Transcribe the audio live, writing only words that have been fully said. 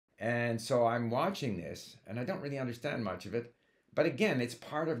And so I'm watching this, and I don't really understand much of it. But again, it's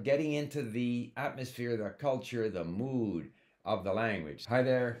part of getting into the atmosphere, the culture, the mood of the language. Hi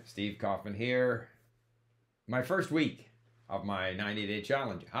there, Steve Kaufmann here. My first week of my 90-day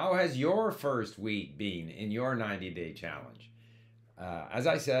challenge. How has your first week been in your 90-day challenge? As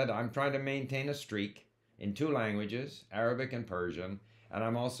I said, I'm trying to maintain a streak in two languages, Arabic and Persian, and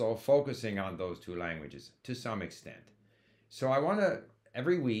I'm also focusing on those two languages to some extent. So I want to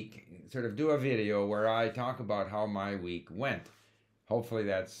every week sort of do a video where I talk about how my week went. Hopefully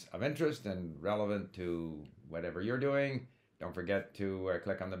that's of interest and relevant to whatever you're doing. Don't forget to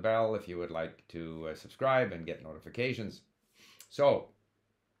click on the bell if you would like to subscribe and get notifications. So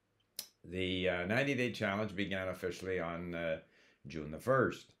the 90-day challenge began officially on June the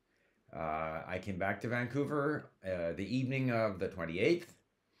 1st. I came back to Vancouver the evening of the 28th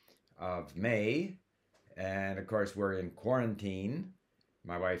of May. And of course, we're in quarantine,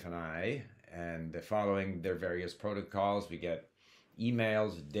 my wife and I, and following their various protocols, we get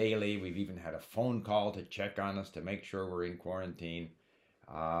emails daily. We've even had a phone call to check on us to make sure we're in quarantine.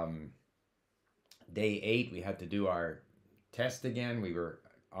 Day 8, we had to do our test again. We were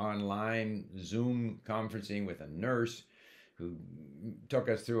online Zoom conferencing with a nurse who took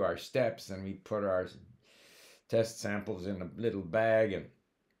us through our steps, and we put our test samples in a little bag and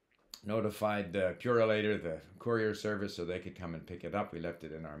notified the Purolator, the courier service, so they could come and pick it up. We left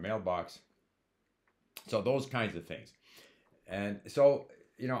it in our mailbox. So those kinds of things. And so,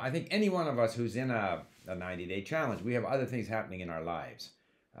 I think any one of us who's in a 90-day challenge, we have other things happening in our lives.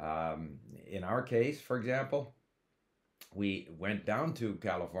 In our case, for example, we went down to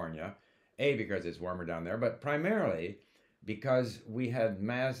California, because it's warmer down there, but primarily because we had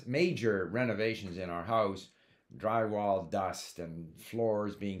major renovations in our house, drywall dust and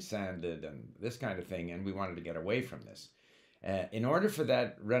floors being sanded and this kind of thing, and we wanted to get away from this. In order for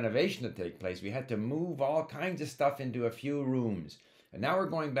that renovation to take place, we had to move all kinds of stuff into a few rooms. And now we're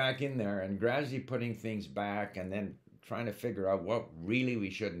going back in there and gradually putting things back and then trying to figure out what really we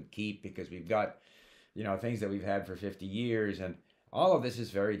shouldn't keep, because we've got, things that we've had for 50 years. And all of this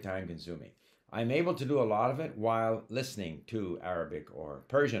is very time consuming. I'm able to do a lot of it while listening to Arabic or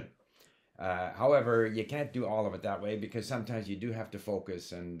Persian. However, you can't do all of it that way, because sometimes you do have to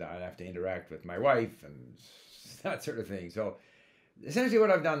focus, and I have to interact with my wife and that sort of thing. So essentially what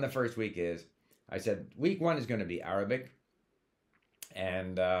I've done the first week is I said week 1 is going to be Arabic.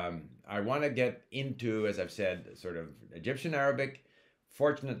 And I want to get into, as I've said, sort of Egyptian Arabic.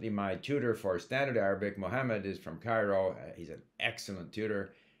 Fortunately, my tutor for standard Arabic, Mohammed, is from Cairo. He's an excellent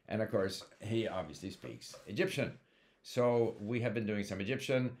tutor. And of course, he obviously speaks Egyptian. So we have been doing some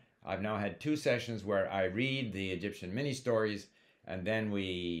Egyptian. I've now had 2 sessions where I read the Egyptian mini stories, and then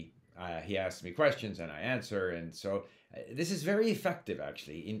he asks me questions and I answer. And so this is very effective,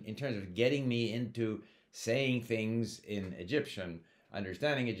 actually, in terms of getting me into saying things in Egyptian,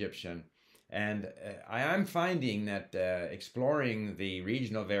 understanding Egyptian. And I am finding that exploring the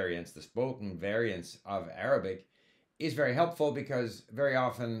regional variants, the spoken variants of Arabic, is very helpful, because very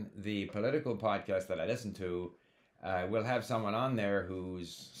often the political podcast that I listen to will have someone on there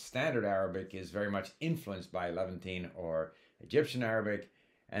whose standard Arabic is very much influenced by Levantine or Egyptian Arabic.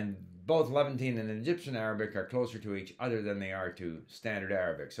 And both Levantine and Egyptian Arabic are closer to each other than they are to standard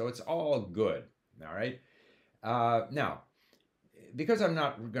Arabic. So it's all good, all right? Now, because I'm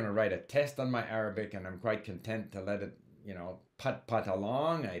not going to write a test on my Arabic, and I'm quite content to let it, putt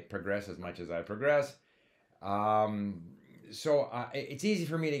along, I progress as much as I progress. So it's easy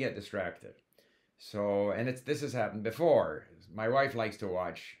for me to get distracted. So, and this has happened before. My wife likes to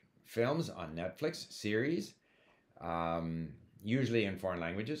watch films on Netflix, series, usually in foreign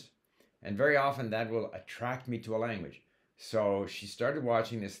languages. And very often that will attract me to a language. So she started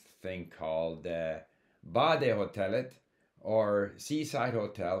watching this thing called Badehotellet, or Seaside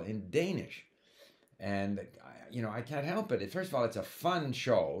Hotel, in Danish. And, I can't help it. First of all, it's a fun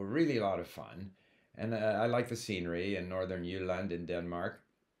show, really a lot of fun. And I like the scenery in northern Jylland in Denmark.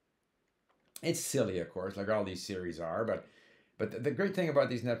 It's silly, of course, like all these series are, but the great thing about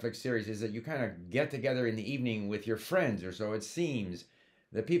these Netflix series is that you kind of get together in the evening with your friends, or so it seems.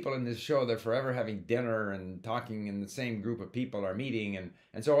 The people in this show, they're forever having dinner and talking, and the same group of people are meeting,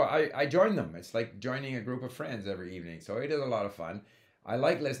 and so I join them. It's like joining a group of friends every evening, so it is a lot of fun. I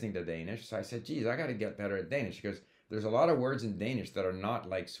like listening to Danish, so I said, geez, I got to get better at Danish, because there's a lot of words in Danish that are not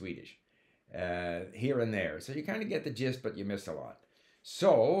like Swedish, here and there. So you kind of get the gist, but you miss a lot.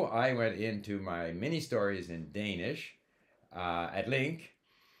 So I went into my mini stories in Danish at Link,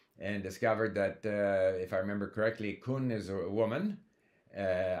 and discovered that, if I remember correctly, kun is a woman.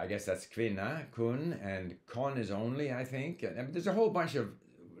 I guess that's kvinna, kun, and kon is only, I think. And there's a whole bunch of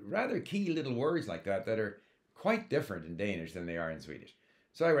rather key little words like that that are quite different in Danish than they are in Swedish.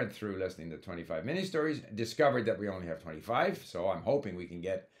 So I went through listening to 25 mini stories, discovered that we only have 25, so I'm hoping we can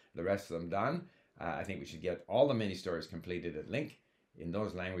get the rest of them done. I think we should get all the mini stories completed at Link in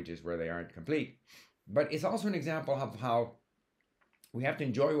those languages where they aren't complete. But it's also an example of how we have to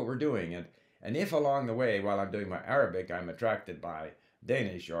enjoy what we're doing. And if along the way, while I'm doing my Arabic, I'm attracted by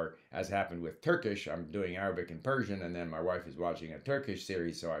Danish, or as happened with Turkish, I'm doing Arabic and Persian, and then my wife is watching a Turkish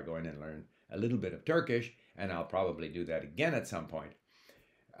series, so I go in and learn a little bit of Turkish, and I'll probably do that again at some point.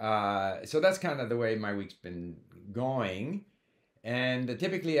 So that's kind of the way my week's been going. And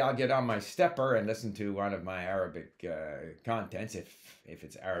typically I'll get on my stepper and listen to one of my Arabic contents if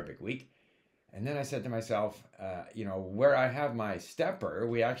it's Arabic week. And then I said to myself, where I have my stepper,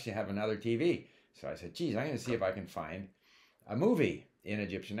 we actually have another TV. So I said, geez, I'm going to see if I can find a movie in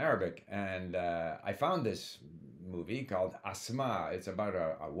Egyptian Arabic. And I found this movie called Asma. It's about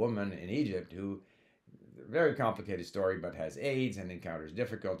a woman in Egypt who, very complicated story, but has AIDS and encounters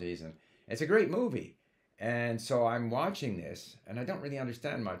difficulties. And it's a great movie. And so I'm watching this, and I don't really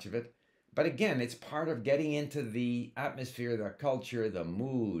understand much of it. But again, it's part of getting into the atmosphere, the culture, the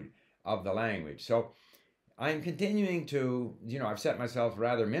mood of the language. So I'm continuing to, I've set myself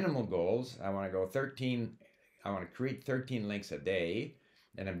rather minimal goals. I want to create 13 links a day,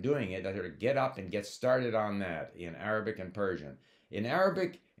 and I'm doing it. I sort of get up and get started on that in Arabic and Persian. In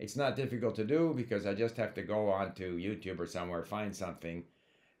Arabic, it's not difficult to do because I just have to go onto YouTube or somewhere, find something,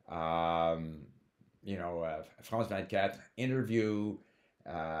 France 24, interview,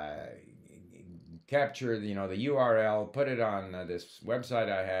 capture, the URL, put it on this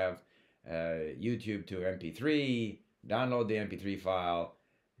website I have, YouTube to MP3, download the MP3 file,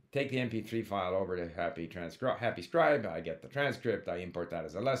 take the MP3 file over to Happy Scribe. I get the transcript, I import that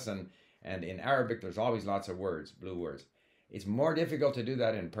as a lesson. And in Arabic, there's always lots of words, blue words. It's more difficult to do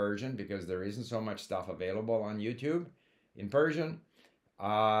that in Persian because there isn't so much stuff available on YouTube in Persian.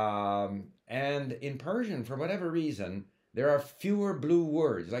 And in Persian, for whatever reason, there are fewer blue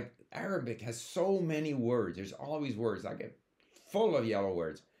words. Like Arabic has so many words. There's always words. I get full of yellow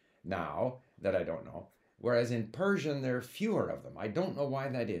words now that I don't know. Whereas in Persian, there are fewer of them. I don't know why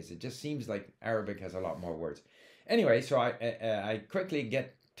that is. It just seems like Arabic has a lot more words. Anyway, so I quickly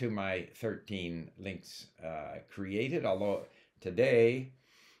get to my 13 links created. Although today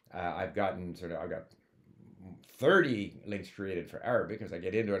I've got 30 links created for Arabic because I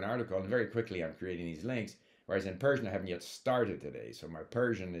get into an article and very quickly I'm creating these links. Whereas in Persian, I haven't yet started today. So my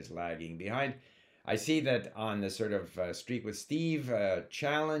Persian is lagging behind. I see that on the sort of Streak with Steve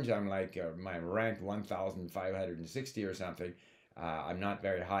challenge, I'm like, my rank 1,560 or something. I'm not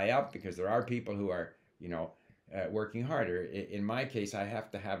very high up because there are people who are, working harder. In my case, I have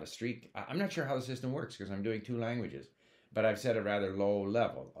to have a streak. I'm not sure how the system works because I'm doing 2 languages, but I've set a rather low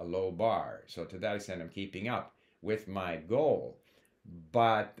level, a low bar. So to that extent, I'm keeping up with my goal.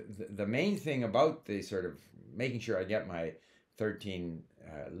 But the main thing about the sort of making sure I get my 13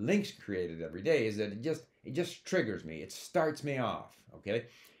 links created every day is that it just triggers me. It starts me off, okay?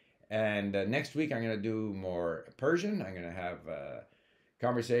 And next week I'm going to do more Persian. I'm going to have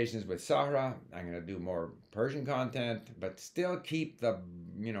conversations with Sahra. I'm going to do more Persian content, but still keep the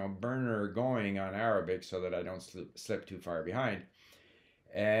burner going on Arabic so that I don't slip too far behind.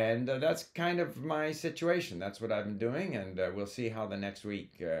 And that's kind of my situation. That's what I've been doing, and we'll see how the next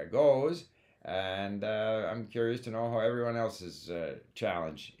week goes. And I'm curious to know how everyone else's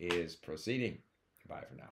challenge is proceeding. Bye for now.